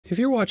If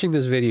you're watching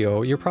this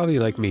video, you're probably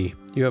like me.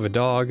 You have a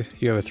dog,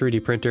 you have a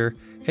 3D printer,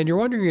 and you're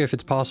wondering if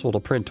it's possible to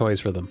print toys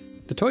for them.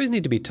 The toys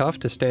need to be tough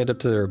to stand up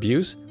to their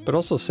abuse, but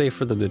also safe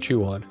for them to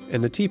chew on,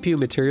 and the TPU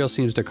material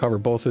seems to cover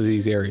both of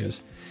these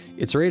areas.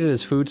 It's rated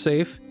as food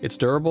safe, it's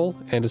durable,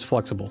 and it's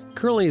flexible.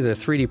 Currently, the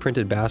 3D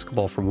printed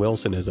basketball from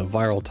Wilson is a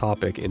viral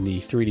topic in the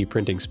 3D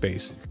printing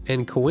space,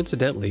 and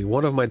coincidentally,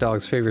 one of my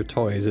dog's favorite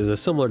toys is a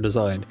similar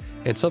design,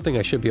 and something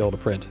I should be able to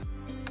print.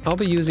 I'll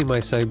be using my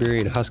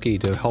Siberian Husky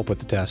to help with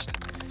the test.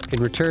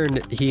 In return,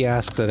 he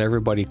asks that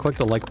everybody click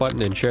the like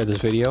button and share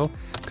this video,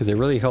 because it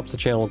really helps the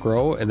channel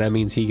grow, and that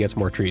means he gets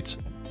more treats.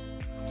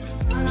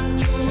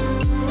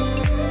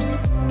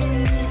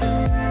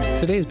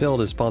 Today's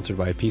build is sponsored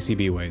by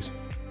PCBWays.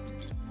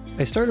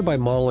 I started by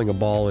modeling a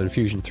ball in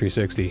Fusion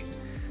 360.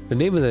 The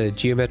name of the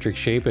geometric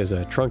shape is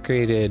a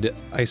truncated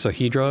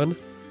isohedron,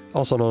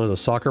 also known as a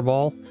soccer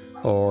ball,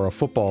 or a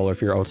football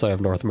if you're outside of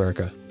North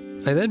America.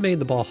 I then made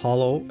the ball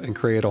hollow and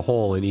created a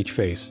hole in each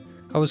face.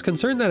 I was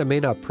concerned that it may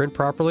not print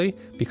properly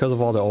because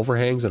of all the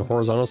overhangs and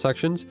horizontal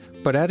sections,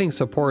 but adding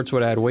supports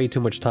would add way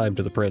too much time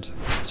to the print.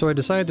 So I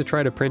decided to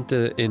try to print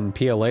it in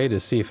PLA to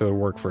see if it would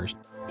work first.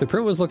 The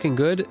print was looking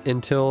good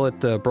until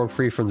it broke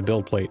free from the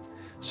build plate,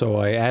 so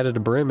I added a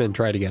brim and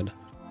tried again.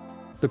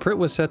 The print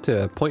was set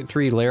to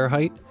 0.3 layer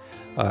height,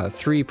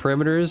 3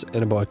 perimeters,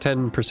 and about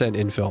 10%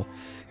 infill.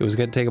 It was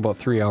going to take about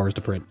 3 hours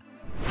to print.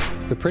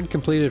 The print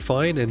completed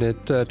fine and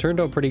it turned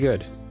out pretty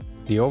good.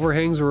 The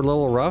overhangs were a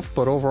little rough,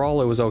 but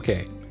overall it was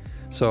okay.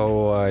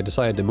 So I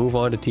decided to move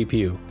on to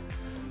TPU.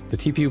 The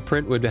TPU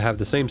print would have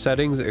the same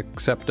settings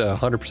except 100%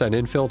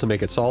 infill to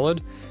make it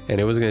solid,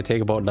 and it was going to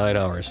take about 9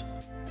 hours.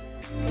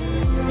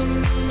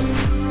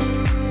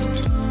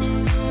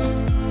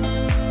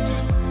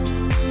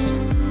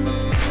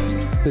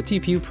 The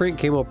TPU print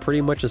came out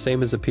pretty much the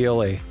same as the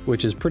PLA,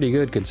 which is pretty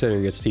good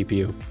considering it's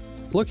TPU.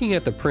 Looking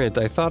at the print,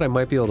 I thought I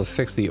might be able to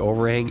fix the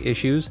overhang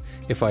issues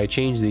if I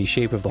changed the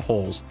shape of the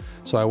holes,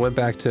 so I went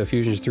back to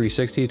Fusion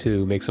 360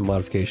 to make some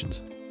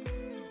modifications.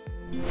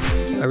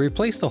 I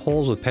replaced the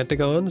holes with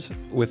pentagons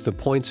with the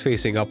points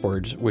facing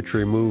upwards, which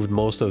removed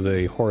most of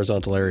the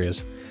horizontal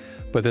areas.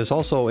 But this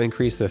also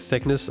increased the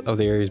thickness of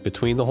the areas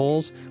between the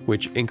holes,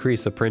 which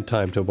increased the print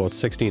time to about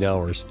 16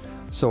 hours.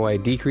 So I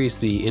decreased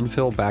the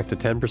infill back to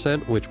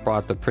 10%, which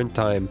brought the print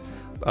time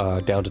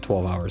down to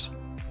 12 hours.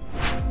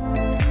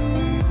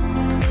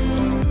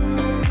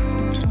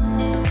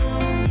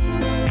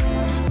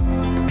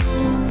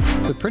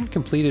 The print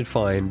completed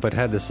fine, but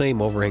had the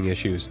same overhang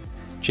issues.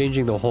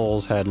 Changing the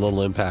holes had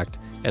little impact,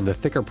 and the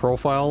thicker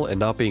profile and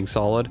not being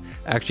solid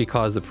actually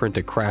caused the print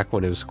to crack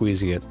when it was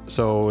squeezing it,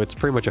 so it's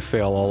pretty much a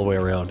fail all the way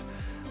around.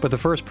 But the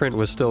first print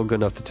was still good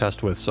enough to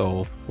test with,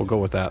 so we'll go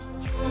with that.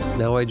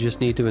 Now I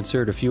just need to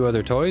insert a few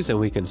other toys and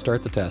we can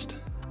start the test.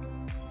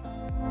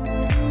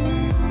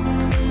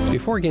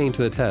 Before getting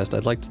to the test,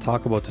 I'd like to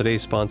talk about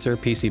today's sponsor,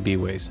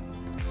 PCBWays.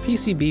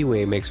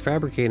 PCBWay makes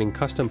fabricating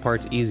custom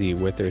parts easy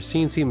with their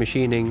CNC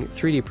machining,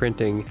 3D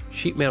printing,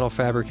 sheet metal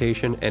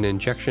fabrication, and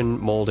injection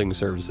molding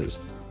services.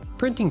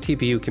 Printing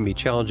TPU can be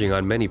challenging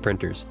on many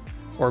printers,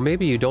 or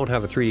maybe you don't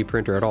have a 3D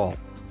printer at all,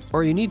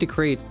 or you need to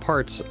create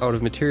parts out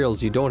of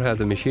materials you don't have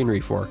the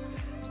machinery for.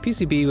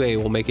 PCBWay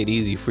will make it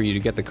easy for you to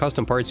get the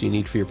custom parts you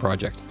need for your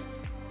project.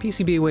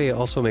 PCBWay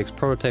also makes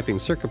prototyping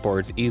circuit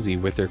boards easy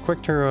with their quick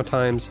turnaround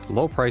times,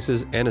 low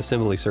prices, and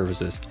assembly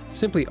services.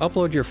 Simply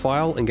upload your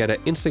file and get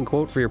an instant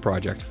quote for your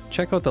project.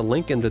 Check out the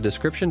link in the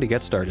description to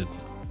get started.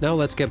 Now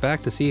let's get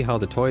back to see how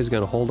the toy is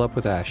going to hold up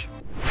with Ash.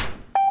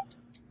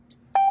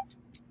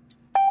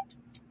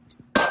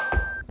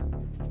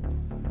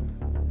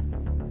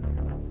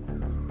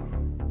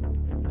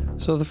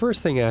 So the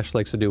first thing Ash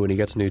likes to do when he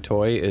gets a new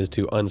toy is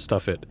to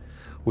unstuff it,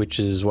 which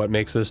is what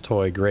makes this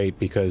toy great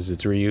because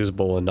it's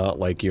reusable and not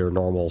like your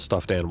normal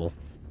stuffed animal.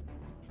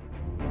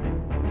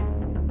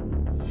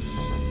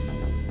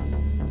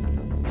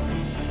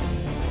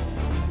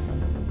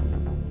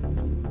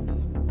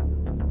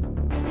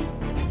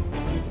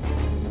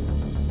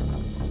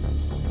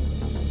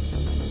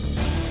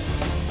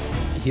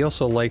 He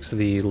also likes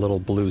the little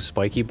blue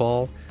spiky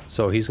ball,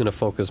 so he's going to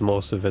focus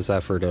most of his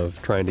effort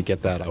of trying to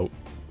get that out.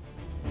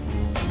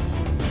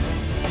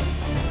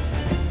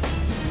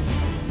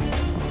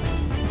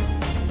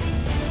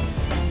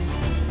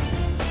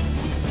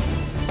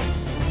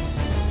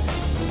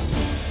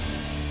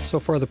 So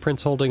far the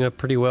print's holding up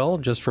pretty well,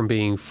 just from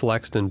being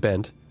flexed and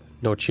bent.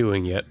 No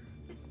chewing yet.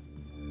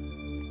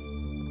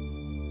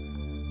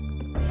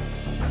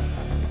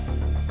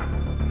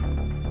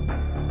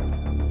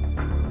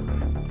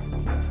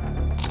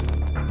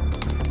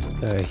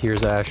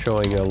 Here's Ash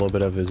showing a little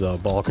bit of his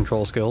ball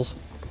control skills.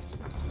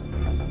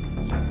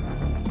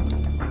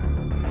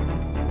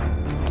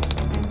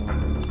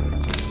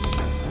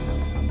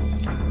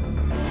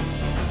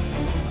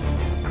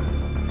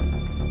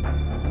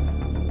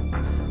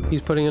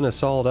 He's putting in a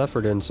solid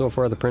effort, and so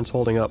far the print's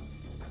holding up.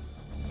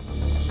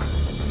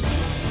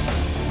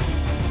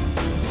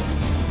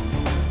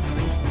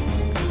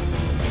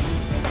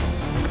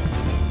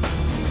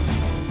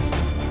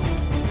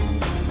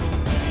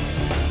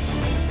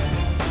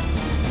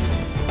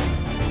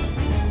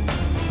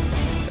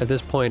 At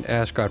this point,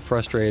 Ash got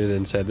frustrated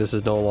and said this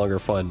is no longer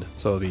fun,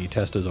 so the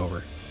test is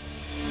over.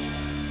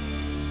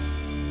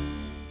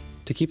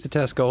 To keep the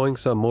test going,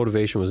 some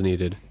motivation was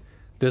needed.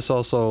 This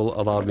also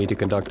allowed me to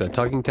conduct a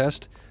tugging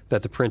test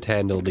that the print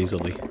handled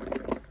easily.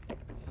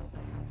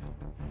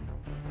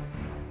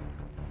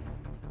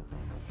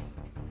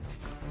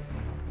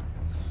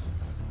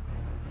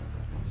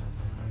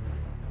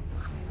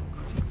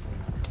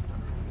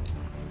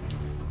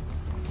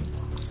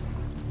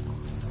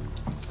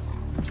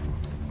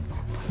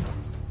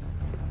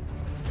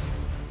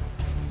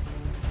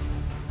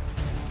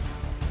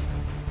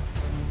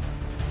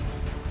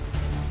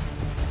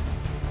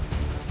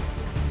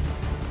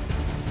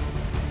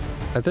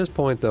 At this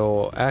point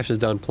though, Ash is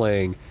done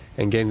playing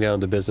and getting down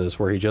to business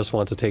where he just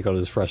wants to take out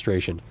his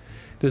frustration.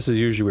 This is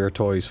usually where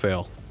toys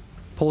fail.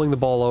 Pulling the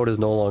ball out is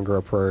no longer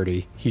a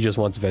priority, he just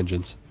wants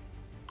vengeance.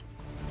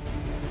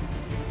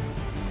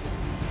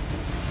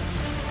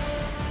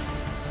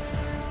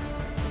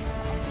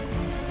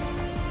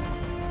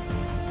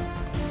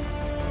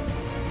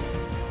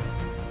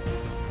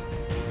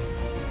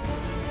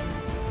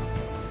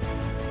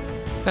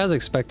 As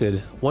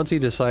expected, once he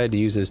decided to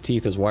use his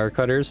teeth as wire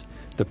cutters,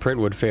 the print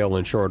would fail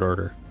in short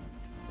order.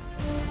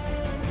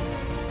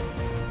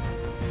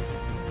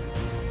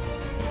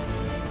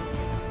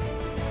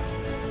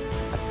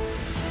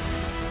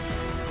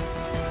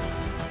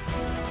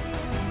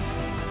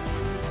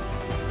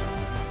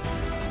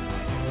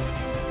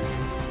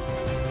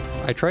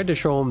 I tried to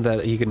show him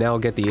that he could now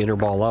get the inner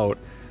ball out,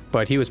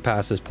 but he was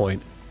past this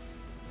point.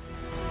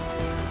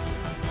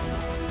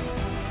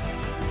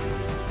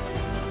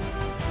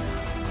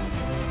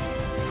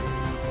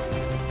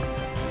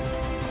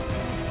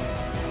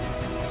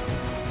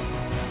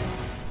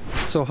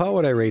 So how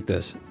would I rate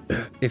this?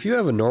 If you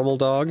have a normal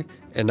dog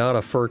and not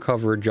a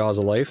fur-covered Jaws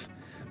of Life,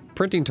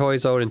 printing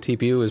toys out in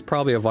TPU is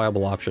probably a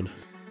viable option.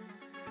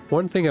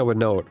 One thing I would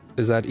note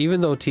is that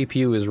even though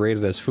TPU is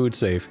rated as food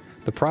safe,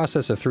 the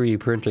process of 3D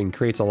printing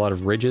creates a lot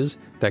of ridges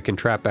that can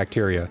trap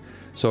bacteria,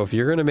 so if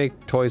you're going to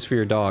make toys for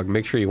your dog,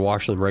 make sure you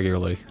wash them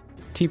regularly.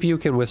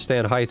 TPU can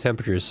withstand high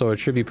temperatures, so it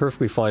should be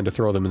perfectly fine to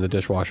throw them in the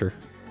dishwasher.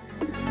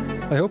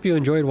 I hope you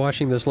enjoyed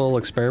watching this little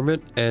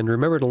experiment, and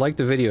remember to like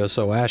the video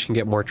so Ash can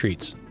get more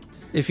treats.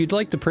 If you'd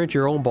like to print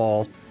your own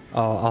ball,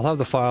 I'll have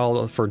the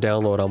file for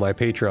download on my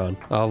Patreon.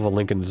 I'll have a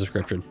link in the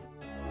description.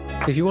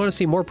 If you want to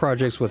see more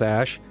projects with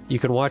Ash, you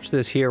can watch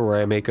this here where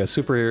I make a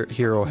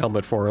superhero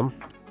helmet for him.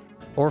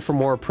 Or for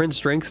more print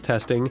strength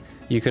testing,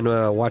 you can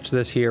watch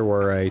this here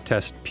where I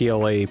test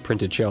PLA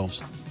printed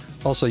shelves.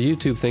 Also,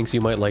 YouTube thinks you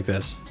might like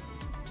this.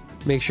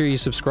 Make sure you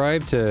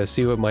subscribe to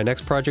see what my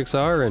next projects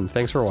are, and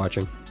thanks for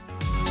watching.